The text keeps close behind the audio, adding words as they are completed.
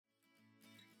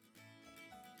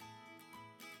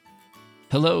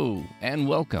Hello and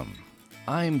welcome.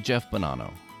 I'm Jeff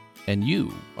Bonanno, and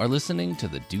you are listening to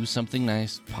the Do Something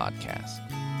Nice podcast.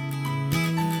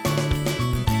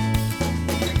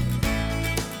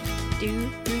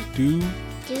 Do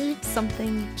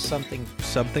something. Something.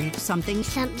 Do something.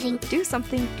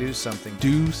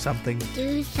 Do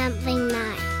something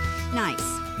nice.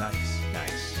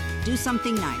 Do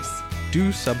something nice.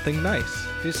 Do something nice.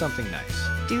 Do something nice.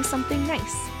 Do something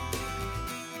nice.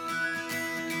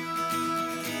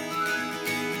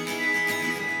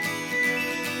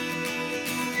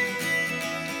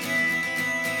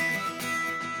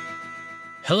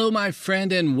 Hello, my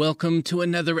friend, and welcome to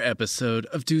another episode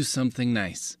of Do Something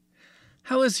Nice.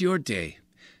 How is your day?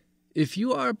 If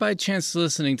you are by chance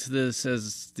listening to this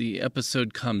as the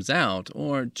episode comes out,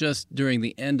 or just during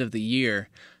the end of the year,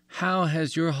 how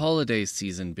has your holiday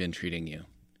season been treating you?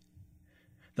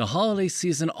 The holiday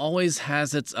season always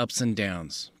has its ups and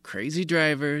downs. Crazy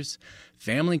drivers,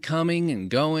 family coming and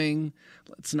going.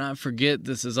 Let's not forget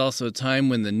this is also a time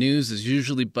when the news is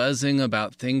usually buzzing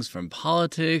about things from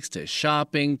politics to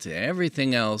shopping to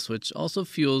everything else, which also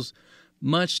fuels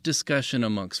much discussion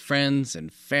amongst friends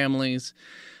and families.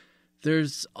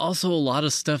 There's also a lot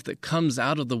of stuff that comes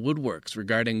out of the woodworks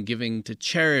regarding giving to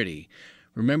charity,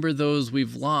 remember those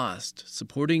we've lost,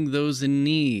 supporting those in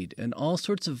need, and all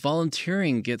sorts of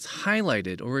volunteering gets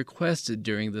highlighted or requested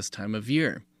during this time of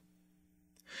year.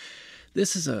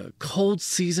 This is a cold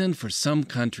season for some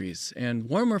countries and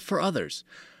warmer for others,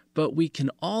 but we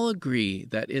can all agree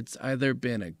that it's either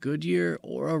been a good year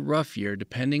or a rough year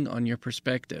depending on your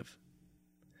perspective.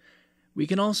 We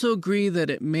can also agree that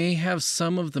it may have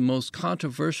some of the most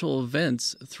controversial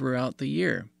events throughout the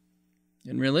year.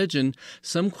 In religion,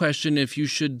 some question if you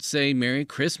should say Merry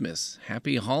Christmas,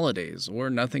 Happy Holidays, or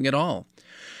nothing at all.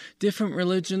 Different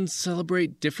religions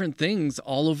celebrate different things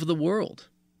all over the world.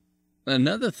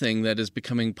 Another thing that is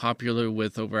becoming popular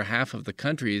with over half of the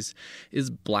countries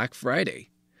is Black Friday,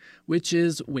 which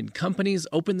is when companies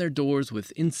open their doors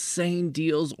with insane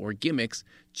deals or gimmicks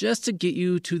just to get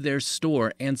you to their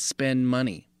store and spend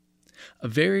money. A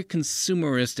very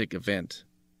consumeristic event.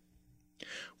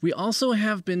 We also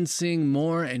have been seeing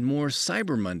more and more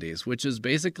Cyber Mondays, which is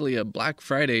basically a Black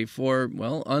Friday for,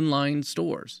 online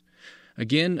stores.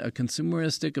 Again, a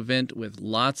consumeristic event with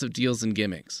lots of deals and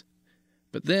gimmicks.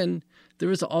 But then,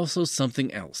 there is also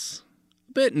something else.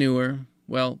 A bit newer,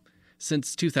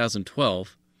 since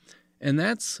 2012, and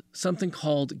that's something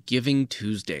called Giving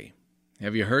Tuesday.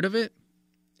 Have you heard of it?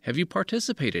 Have you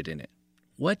participated in it?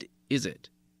 What is it?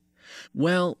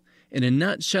 Well, in a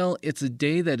nutshell, it's a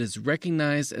day that is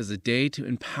recognized as a day to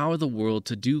empower the world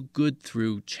to do good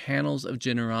through channels of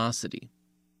generosity,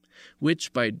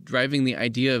 which, by driving the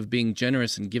idea of being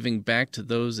generous and giving back to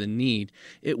those in need,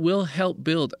 it will help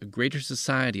build a greater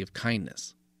society of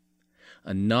kindness.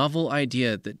 A novel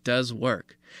idea that does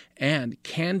work and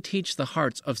can teach the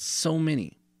hearts of so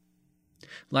many.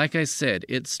 Like I said,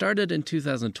 it started in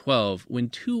 2012 when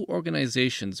two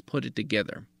organizations put it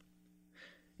together.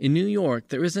 In New York,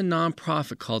 there is a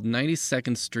nonprofit called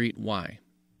 92nd Street Y.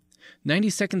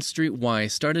 92nd Street Y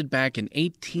started back in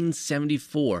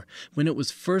 1874 when it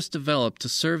was first developed to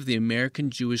serve the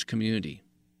American Jewish community.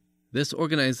 This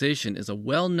organization is a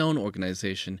well-known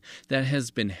organization that has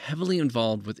been heavily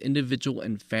involved with individual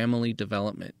and family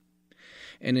development.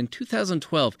 And in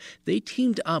 2012, they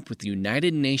teamed up with the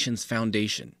United Nations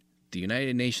Foundation. The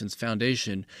United Nations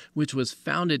Foundation, which was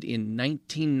founded in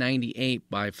 1998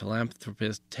 by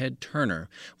philanthropist Ted Turner,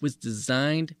 was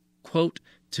designed, quote,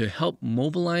 to help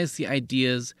mobilize the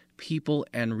ideas, people,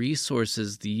 and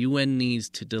resources the UN needs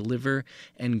to deliver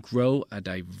and grow a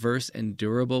diverse and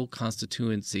durable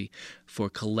constituency for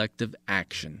collective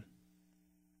action.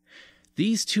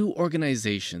 These two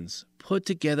organizations put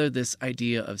together this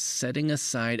idea of setting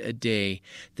aside a day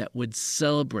that would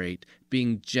celebrate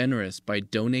being generous by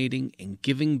donating and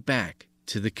giving back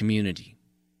to the community.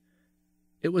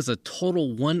 It was a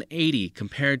total 180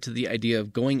 compared to the idea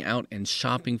of going out and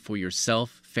shopping for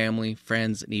yourself, family,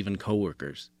 friends, and even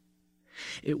coworkers.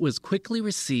 It was quickly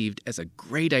received as a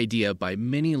great idea by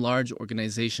many large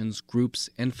organizations, groups,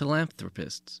 and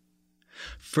philanthropists.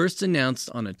 First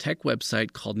announced on a tech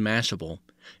website called Mashable,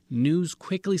 news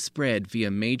quickly spread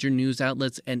via major news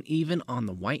outlets and even on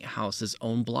the White House's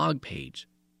own blog page.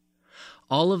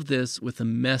 All of this with a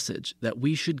message that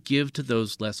we should give to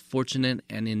those less fortunate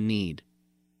and in need.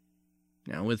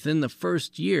 Now, within the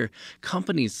first year,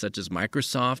 companies such as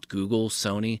Microsoft, Google,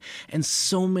 Sony, and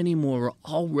so many more were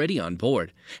already on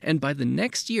board. And by the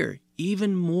next year,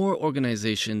 even more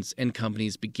organizations and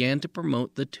companies began to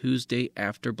promote the Tuesday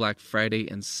after Black Friday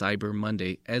and Cyber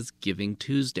Monday as Giving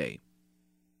Tuesday.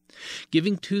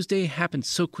 Giving Tuesday happened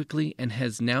so quickly and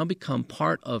has now become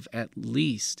part of at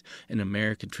least an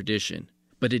American tradition.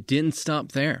 But it didn't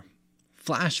stop there.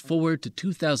 Flash forward to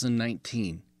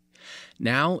 2019.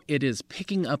 Now it is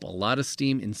picking up a lot of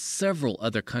steam in several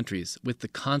other countries, with the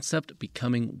concept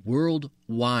becoming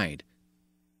worldwide.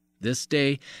 This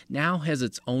day now has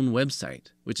its own website,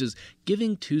 which is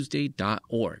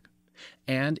givingtuesday.org,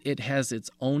 and it has its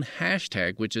own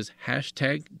hashtag, which is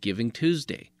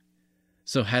 #GivingTuesday.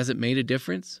 So has it made a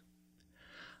difference?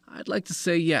 I'd like to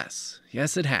say yes.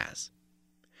 Yes, it has.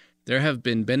 There have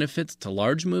been benefits to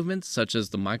large movements such as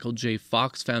the Michael J.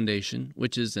 Fox Foundation,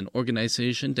 which is an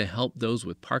organization to help those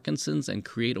with Parkinson's and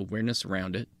create awareness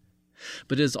around it.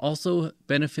 But it has also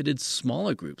benefited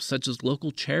smaller groups such as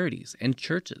local charities and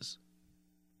churches.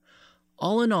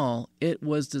 All in all, it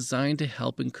was designed to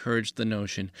help encourage the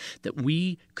notion that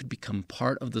we could become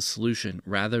part of the solution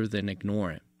rather than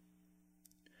ignore it.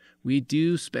 We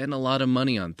do spend a lot of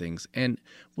money on things, and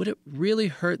would it really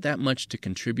hurt that much to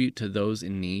contribute to those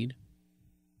in need?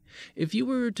 If you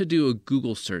were to do a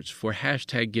Google search for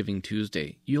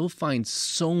 #GivingTuesday, you'll find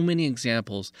so many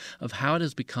examples of how it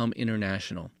has become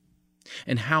international,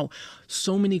 and how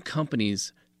so many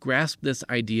companies grasp this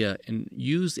idea and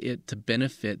use it to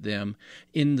benefit them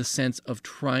in the sense of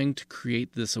trying to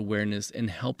create this awareness and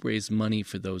help raise money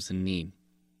for those in need.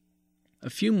 A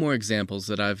few more examples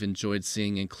that I've enjoyed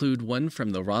seeing include one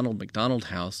from the Ronald McDonald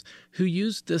House, who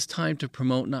used this time to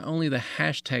promote not only the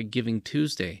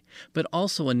 #GivingTuesday, but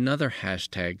also another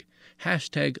hashtag,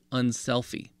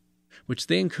 #Unselfie, which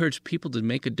they encourage people to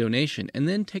make a donation and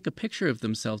then take a picture of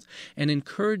themselves and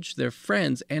encourage their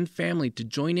friends and family to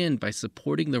join in by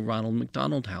supporting the Ronald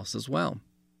McDonald House as well.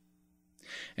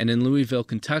 And in Louisville,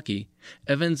 Kentucky,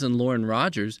 Evans and Lauren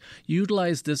Rogers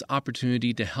utilized this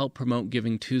opportunity to help promote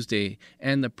Giving Tuesday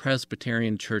and the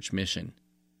Presbyterian Church mission.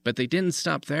 But they didn't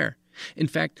stop there. In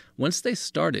fact, once they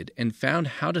started and found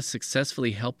how to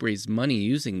successfully help raise money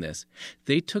using this,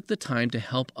 they took the time to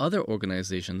help other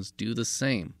organizations do the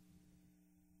same.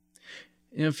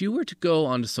 And if you were to go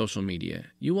onto social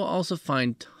media, you will also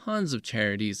find tons of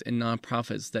charities and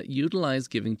nonprofits that utilize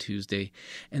Giving Tuesday,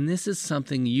 and this is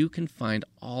something you can find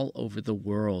all over the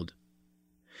world.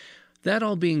 That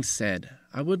all being said,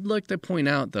 I would like to point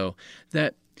out, though,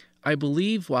 that I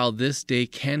believe while this day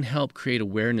can help create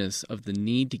awareness of the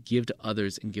need to give to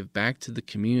others and give back to the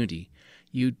community,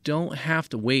 you don't have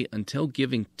to wait until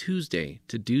Giving Tuesday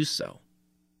to do so.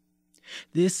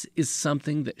 This is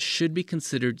something that should be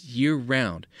considered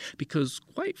year-round because,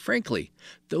 quite frankly,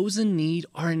 those in need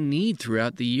are in need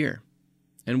throughout the year.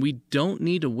 And we don't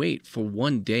need to wait for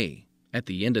one day at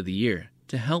the end of the year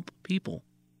to help people.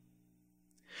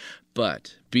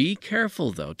 But be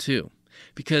careful, though, too,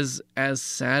 because as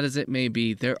sad as it may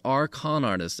be, there are con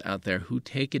artists out there who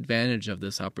take advantage of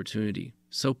this opportunity.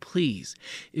 So please,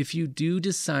 if you do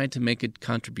decide to make a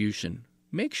contribution,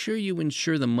 make sure you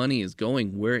ensure the money is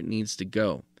going where it needs to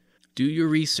go. Do your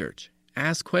research,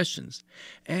 ask questions,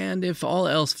 and if all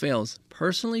else fails,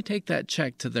 personally take that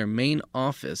check to their main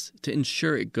office to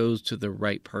ensure it goes to the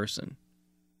right person.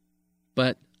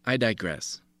 But I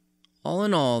digress. All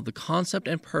in all, the concept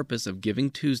and purpose of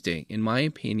Giving Tuesday, in my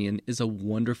opinion, is a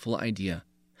wonderful idea,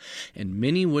 and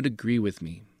many would agree with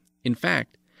me. In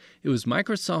fact, it was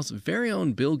Microsoft's very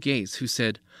own Bill Gates who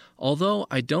said, "Although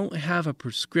I don't have a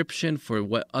prescription for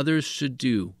what others should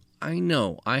do, I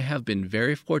know I have been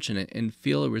very fortunate and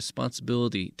feel a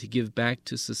responsibility to give back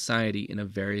to society in a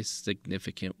very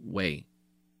significant way."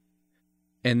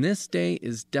 And this day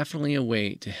is definitely a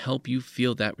way to help you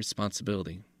feel that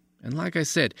responsibility. And like I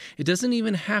said, it doesn't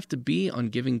even have to be on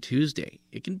Giving Tuesday.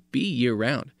 It can be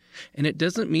year-round. And it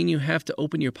doesn't mean you have to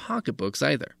open your pocketbooks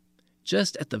either.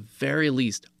 Just at the very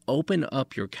least, open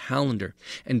up your calendar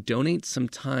and donate some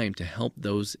time to help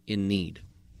those in need.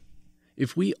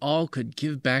 If we all could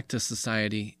give back to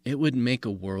society, it would make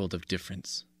a world of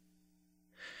difference.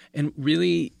 And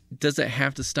really, does it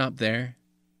have to stop there?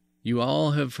 You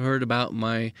all have heard about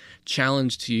my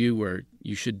challenge to you where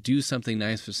you should do something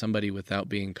nice for somebody without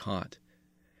being caught.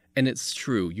 And it's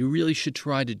true. You really should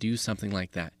try to do something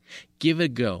like that. Give it a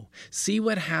go. See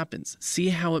what happens. See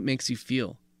how it makes you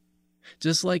feel.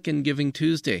 Just like in Giving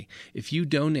Tuesday, if you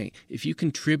donate, if you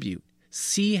contribute,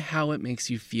 see how it makes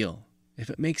you feel. If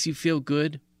it makes you feel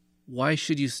good, why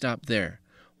should you stop there?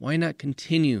 Why not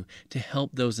continue to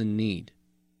help those in need?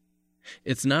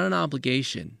 It's not an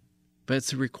obligation, but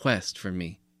it's a request from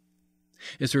me.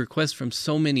 It's a request from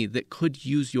so many that could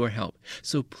use your help.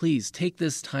 So please take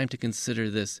this time to consider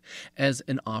this as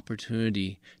an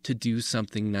opportunity to do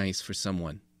something nice for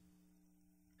someone.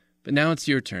 But now it's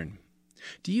your turn.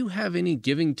 Do you have any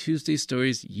Giving Tuesday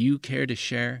stories you care to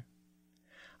share?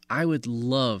 I would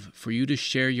love for you to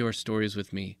share your stories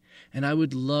with me, and I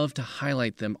would love to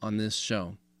highlight them on this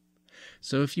show.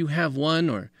 So if you have one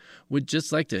or would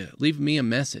just like to leave me a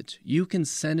message, you can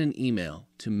send an email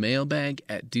to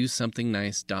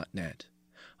mailbag@dosomethingnice.net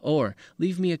or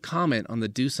leave me a comment on the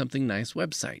Do Something Nice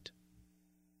website.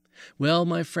 Well,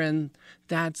 my friend,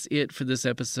 that's it for this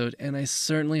episode, and I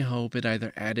certainly hope it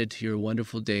either added to your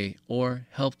wonderful day or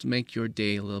helped make your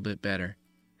day a little bit better.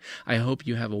 I hope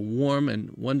you have a warm and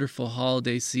wonderful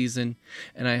holiday season,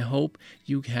 and I hope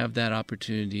you have that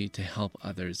opportunity to help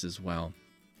others as well.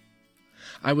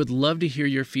 I would love to hear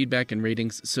your feedback and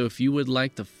ratings, so if you would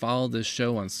like to follow this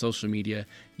show on social media,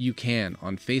 you can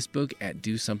on Facebook at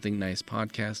Do Something Nice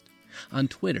Podcast, on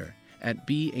Twitter at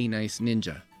Be a Nice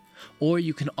Ninja, or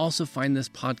you can also find this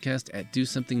podcast at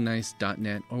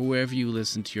dosomethingnice.net or wherever you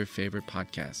listen to your favorite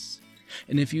podcasts.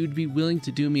 And if you'd be willing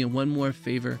to do me one more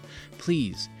favor,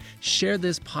 please share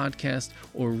this podcast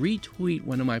or retweet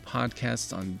one of my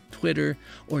podcasts on Twitter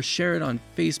or share it on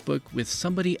Facebook with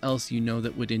somebody else you know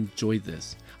that would enjoy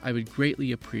this. I would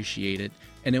greatly appreciate it,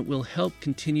 and it will help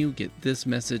continue get this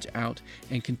message out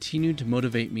and continue to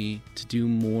motivate me to do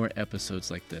more episodes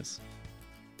like this.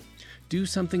 Do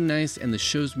Something Nice and the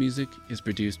show's music is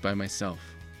produced by myself.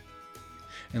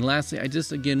 And lastly, I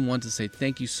just again want to say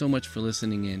thank you so much for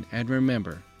listening in, and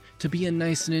remember to be a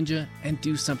nice ninja and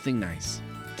do something nice.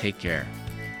 Take care.